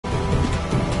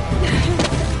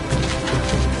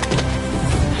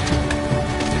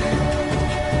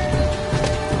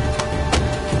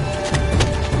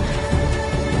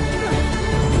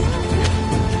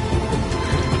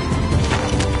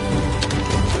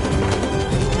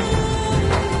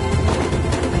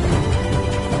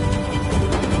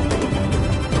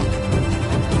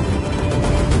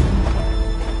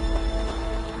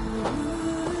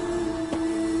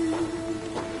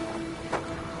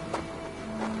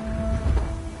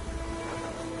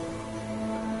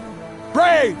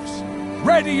Braves!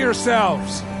 Ready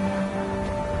yourselves!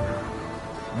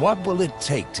 What will it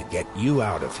take to get you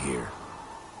out of here?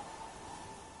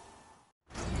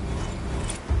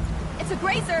 It's a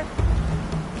grazer!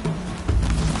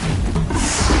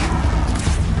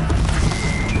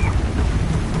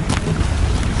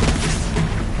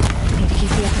 Need to keep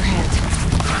the upper hand.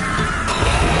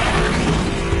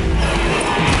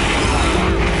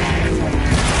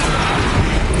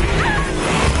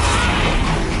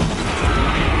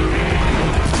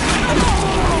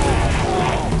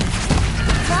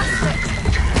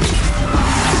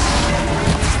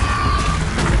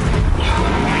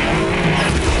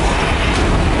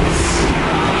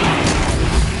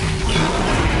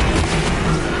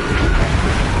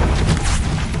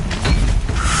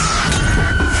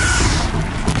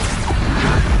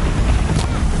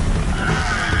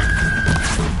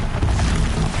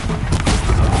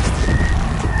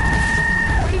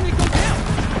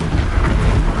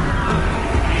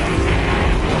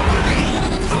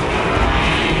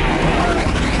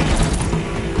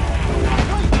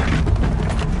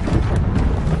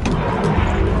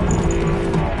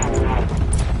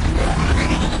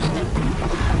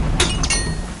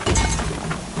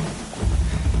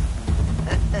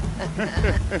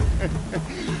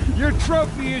 Your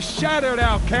trophy is shattered,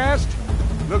 outcast.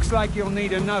 Looks like you'll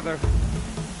need another.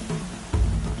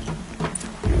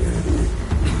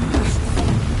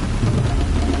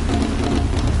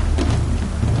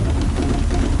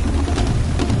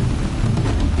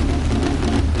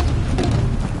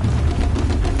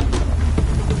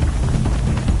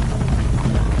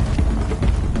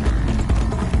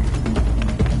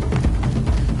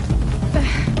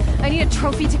 I need a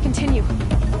trophy to continue.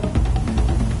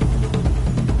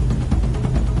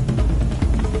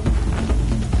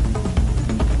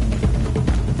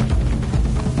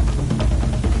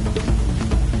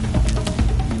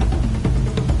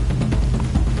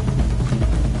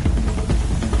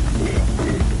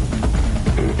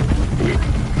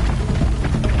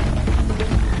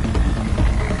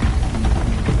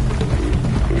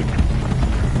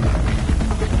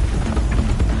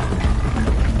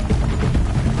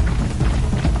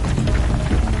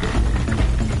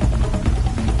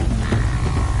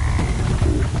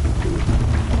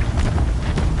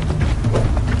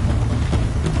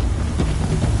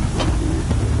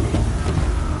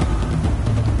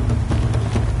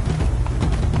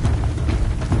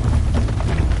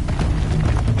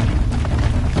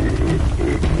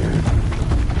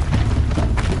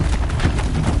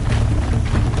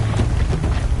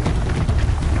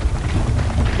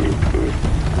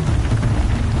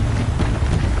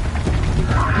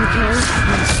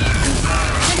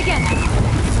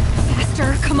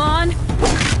 Come on!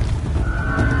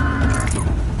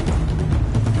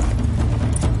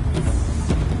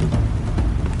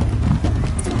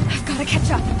 I've gotta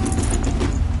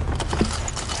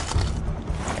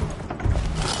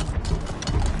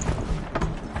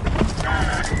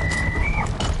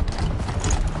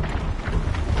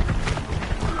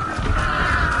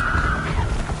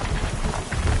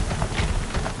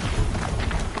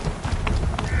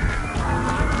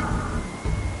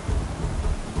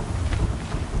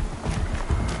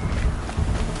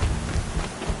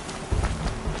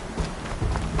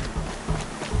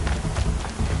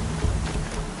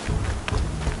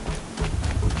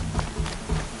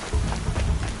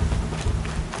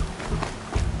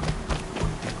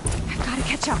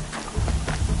catch up.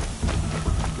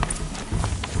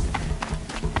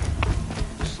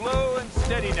 Slow and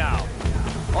steady now.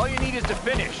 All you need is to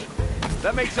finish.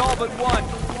 That makes all but one.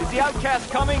 Is the outcast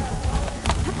coming?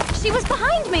 She was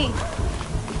behind me!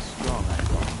 Strong,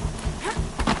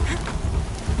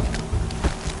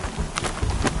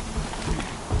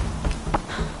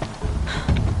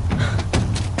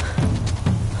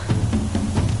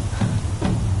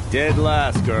 Dead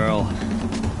last, girl.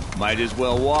 Might as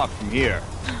well walk from here.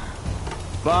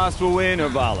 Boss will win or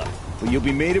Vala, but you'll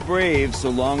be made a brave so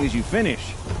long as you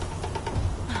finish.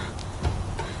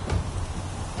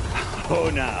 Oh,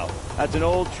 now. That's an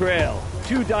old trail.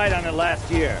 2 died on it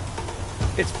last year.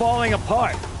 It's falling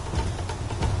apart.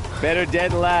 Better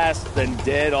dead last than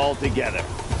dead altogether.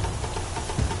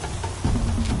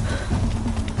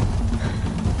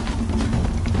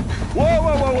 Whoa,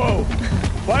 whoa, whoa, whoa!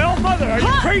 By all mother, are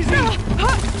you crazy?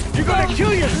 You're gonna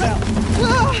kill yourself!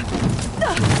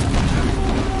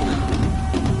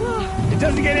 It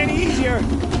doesn't get any easier!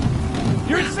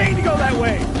 You're insane to go that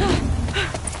way!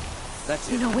 That's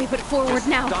it. No way but forward Just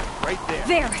now. stop right there.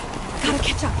 There! Gotta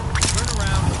catch up. Turn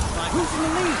around. Who's in the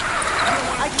lead?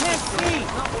 I can't see!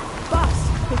 Boss,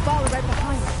 they follow right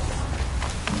behind us.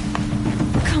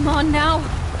 Come on now.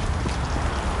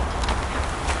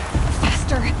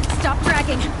 faster. Stop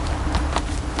dragging.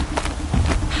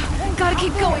 Gotta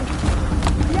keep going.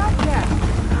 The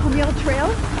outcast! On the old trail?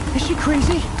 Is she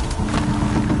crazy?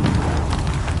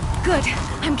 Good.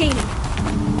 I'm gaining.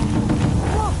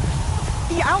 Whoa!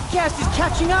 The outcast is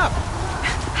catching up!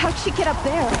 How'd she get up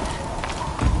there?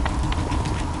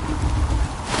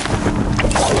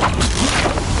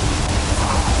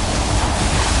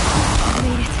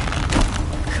 Made it.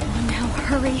 Come on now,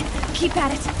 hurry. Keep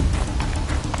at it.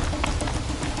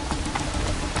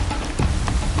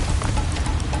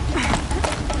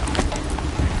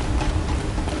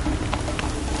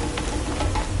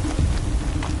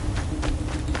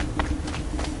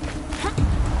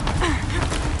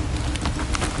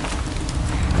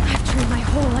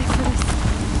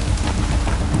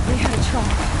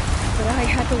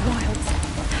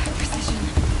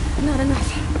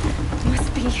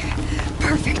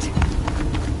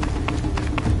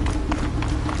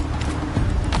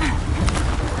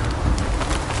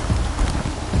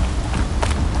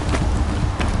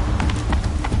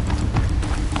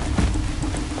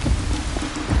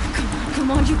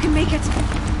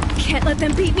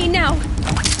 Then beat me now!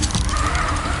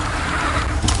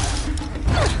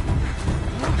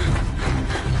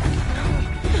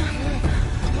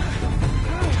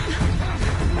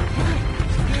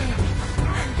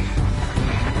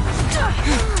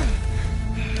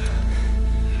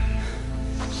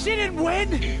 She didn't win!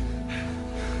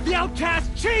 The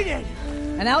outcast cheated!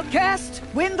 An outcast?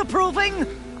 Win the proving?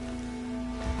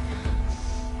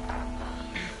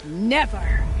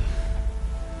 Never!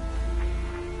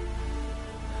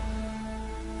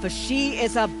 For she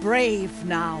is a brave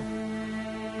now.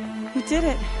 We did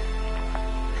it.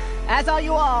 As are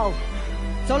you all.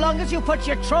 So long as you put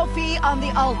your trophy on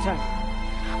the altar.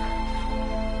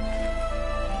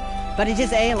 But it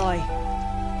is Aloy.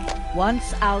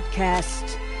 Once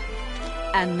outcast,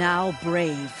 and now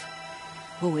brave,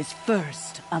 who is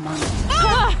first among us.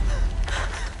 Ah!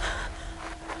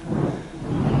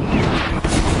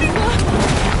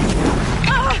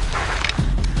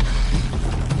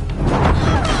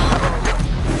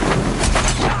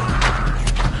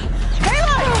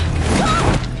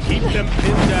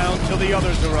 Pinned down till the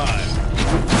others arrive.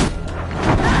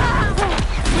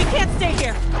 We can't stay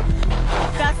here.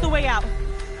 That's the way out.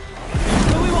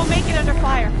 But we won't make it under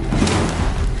fire.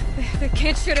 They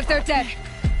can't shoot if they're dead.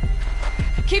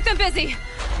 Keep them busy.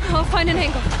 I'll find an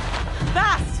angle.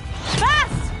 Fast!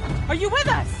 Fast! Are you with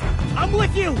us? I'm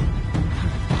with you!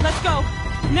 Let's go.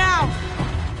 Now!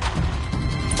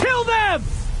 Kill them!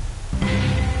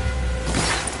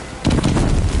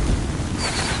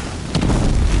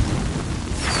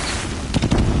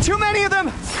 Too many of them!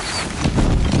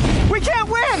 We can't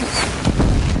win!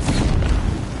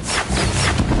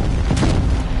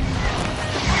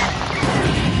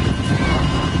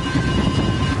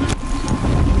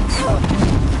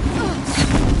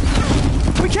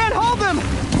 We can't hold them!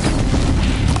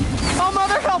 Oh,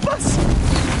 Mother, help us!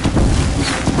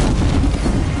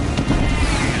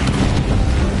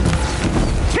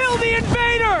 Kill the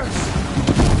invaders!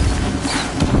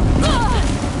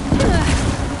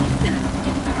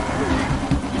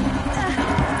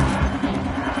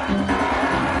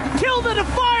 Kill the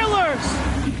defilers!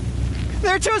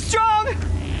 They're too strong!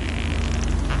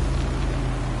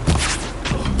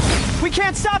 We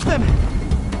can't stop them!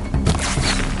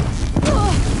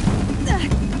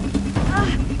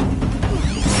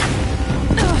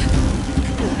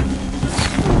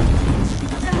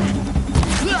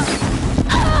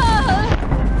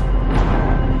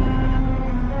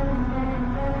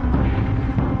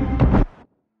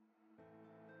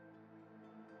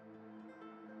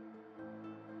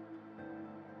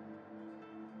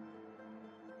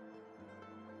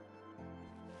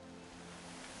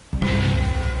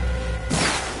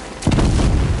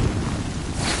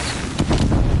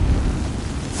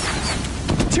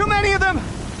 Too many of them!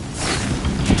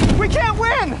 We can't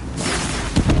win!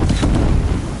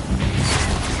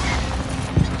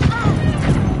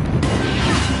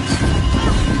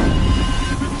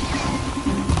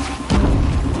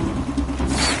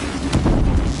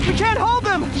 We can't hold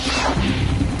them!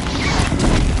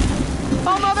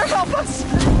 Oh, Mother, help us!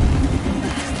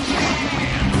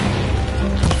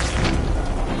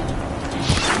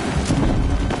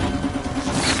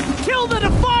 Kill the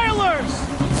defilers!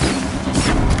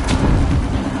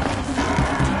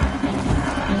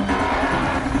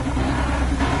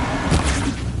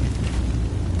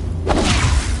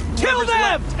 Kill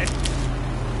them!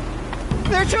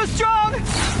 They're too strong!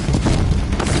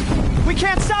 We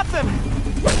can't stop them!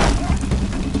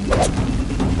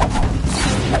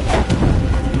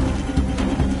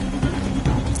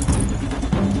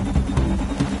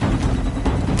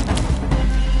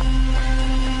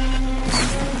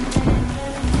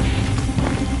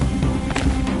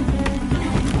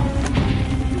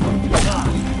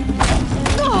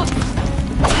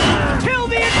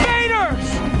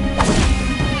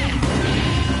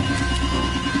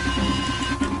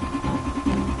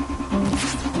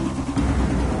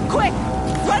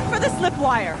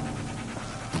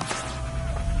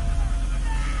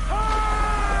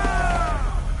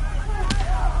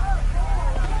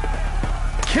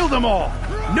 them all!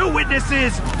 No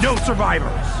witnesses, no survivors!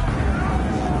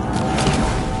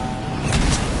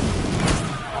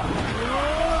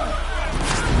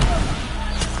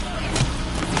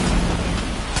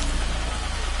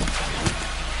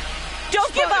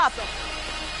 Don't give up!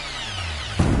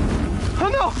 Oh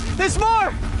no! There's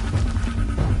more!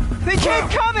 They keep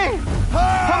coming!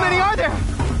 How many are there?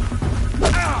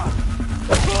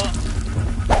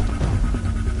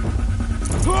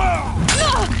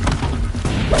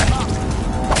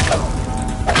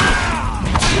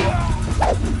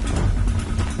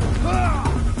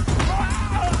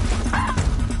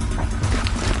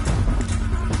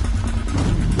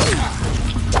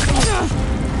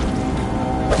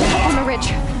 On the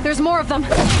ridge. There's more of them.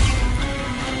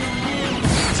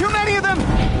 Too many of them!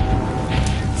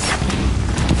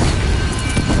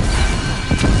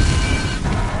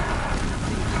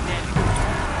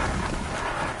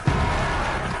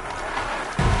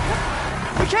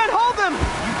 We can't hold them!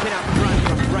 You cannot run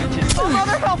from righteous. Oh,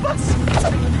 Mother, help us!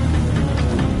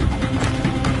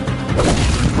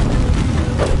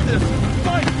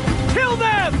 Fight! Kill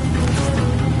them!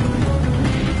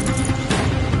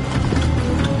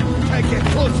 Can't get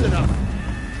close enough.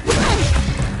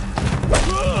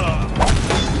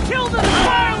 Kill the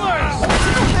defilers!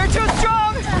 They're too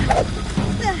strong!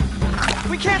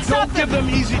 We can't stop Don't them! give them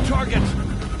easy targets.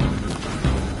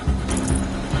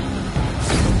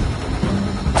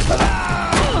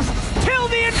 Kill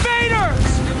the invaders!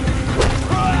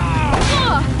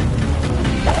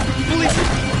 Police!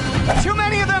 Too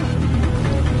many of them!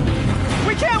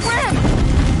 We can't win!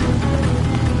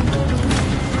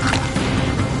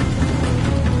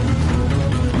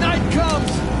 Night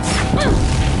comes.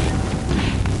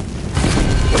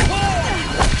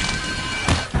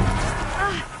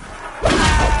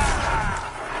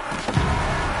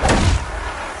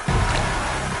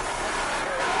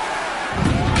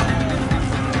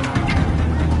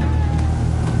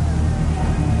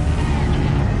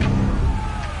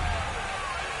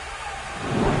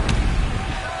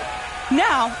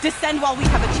 Now, descend while we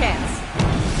have a chance.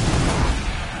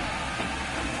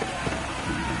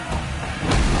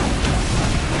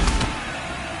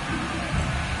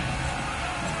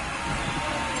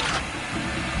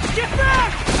 Get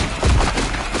back!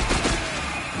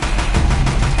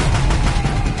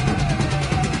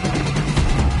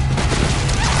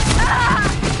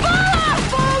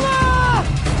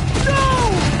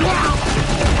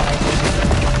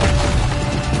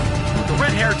 The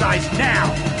red hair dies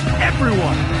now!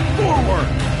 Everyone, forward!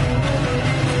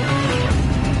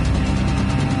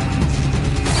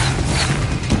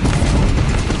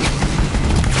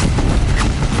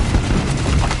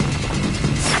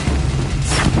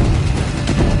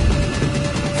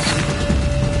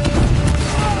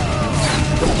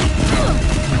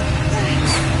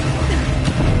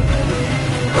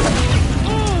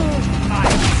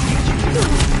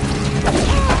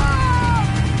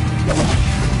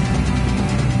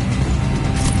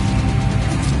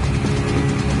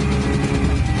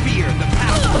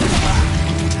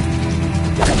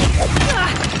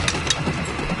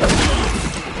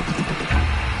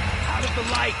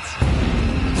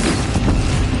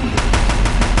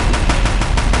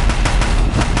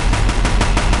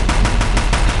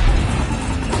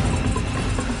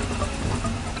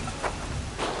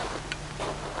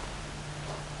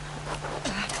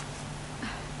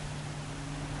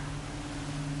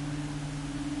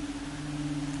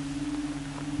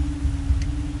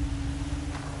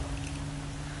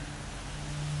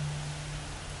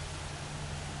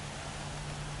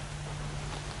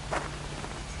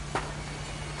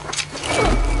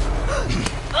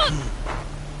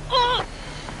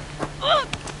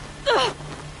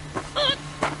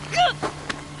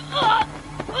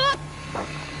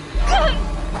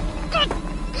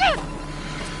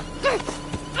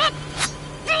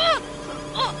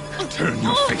 Turn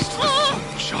your face to the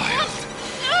sun, child.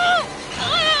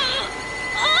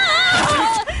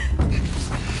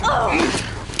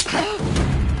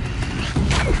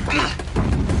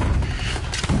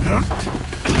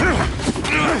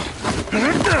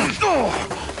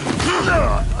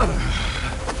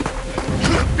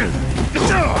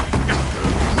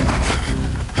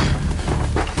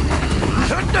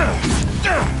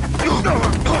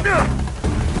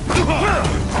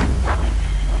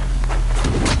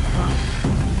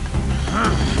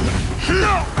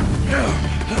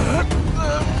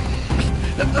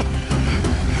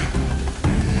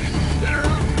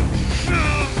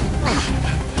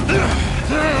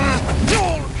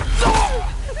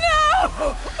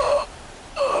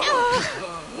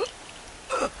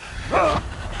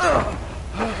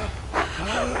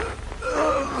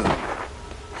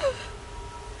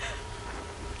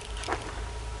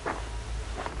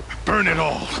 Burn it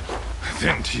all,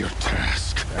 then to your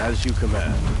task. As you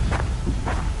command.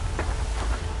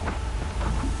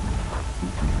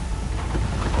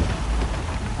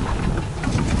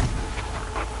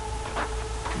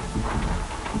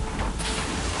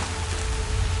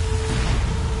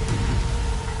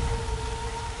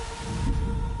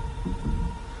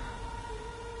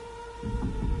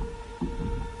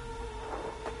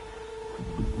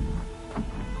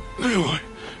 Aloy.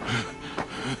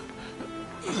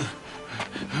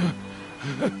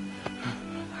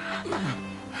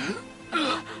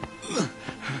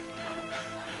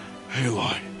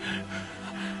 Aloy.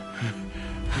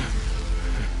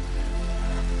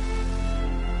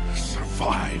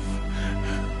 Survive.